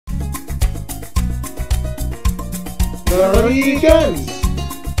The Ricans!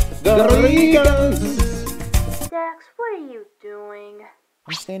 The Ricans! Dax, what are you doing?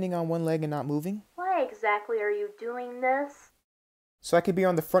 I'm standing on one leg and not moving. Why exactly are you doing this? So I could be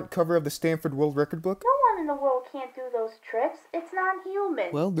on the front cover of the Stanford World Record book? No one in the world can't do those tricks. It's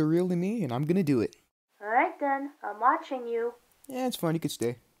non-human. Well, they're real to me, and I'm gonna do it. Alright then, I'm watching you. Yeah, it's fine, you could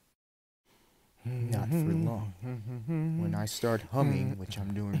stay. Not for long. When I start humming, which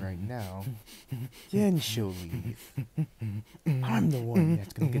I'm doing right now, then she'll leave. I'm the one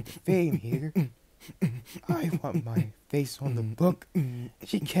that's gonna get the fame here. I want my face on the book.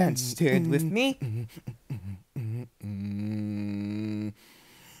 She can't stand with me.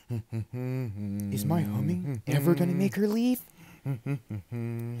 Is my humming ever gonna make her leave?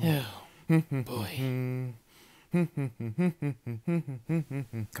 Oh, boy.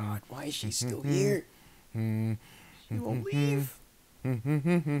 God, why is she still here? She won't leave.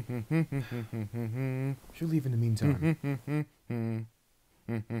 She'll leave in the meantime.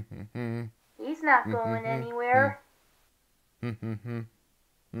 He's not going anywhere.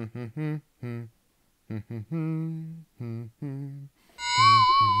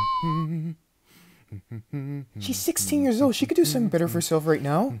 She's 16 years old. She could do something better for herself right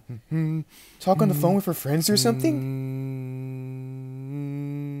now. Talk on the phone with her friends or something.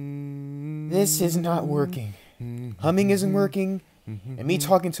 This is not working. Humming isn't working. And me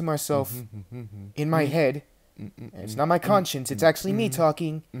talking to myself in my head, and it's not my conscience, it's actually me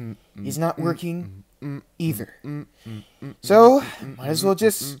talking, is not working either. So, might as well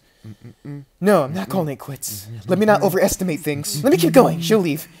just... No, I'm not calling it quits. Let me not overestimate things. Let me keep going. She'll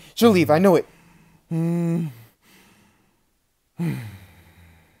leave. She'll leave. I know it. You're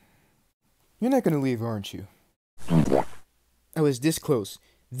not gonna leave, aren't you? I was this close.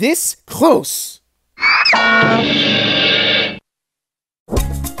 This close!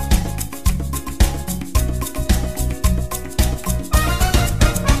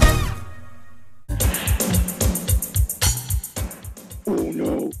 Oh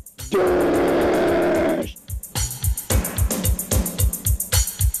no.